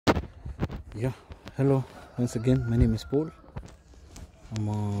Yeah, hello once again. My name is Paul. I'm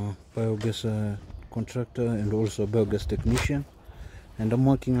a biogas contractor and also a biogas technician, and I'm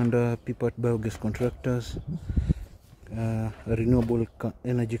working under Pipat Biogas Contractors, a renewable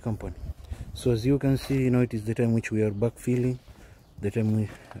energy company. So as you can see, it is the time which we are backfilling, the time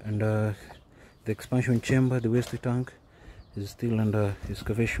the expansion chamber, the waste tank, is still under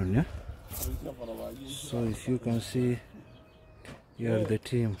excavation. Yeah. So if you can see, here are the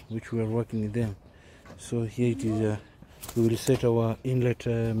team which we are working with them. So here it is. We will set our inlet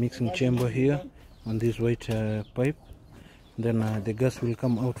mixing chamber here on this white pipe. Then the gas will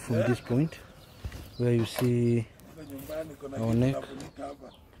come out from this point where you see our neck.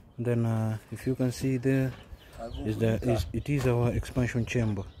 Then if you can see there it is our expansion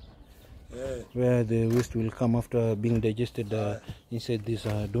chamber where the waste will come after being digested inside this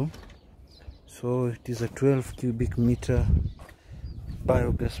dome. So it is a 12 cubic meter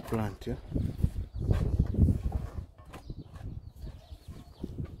biogas plant. Yeah.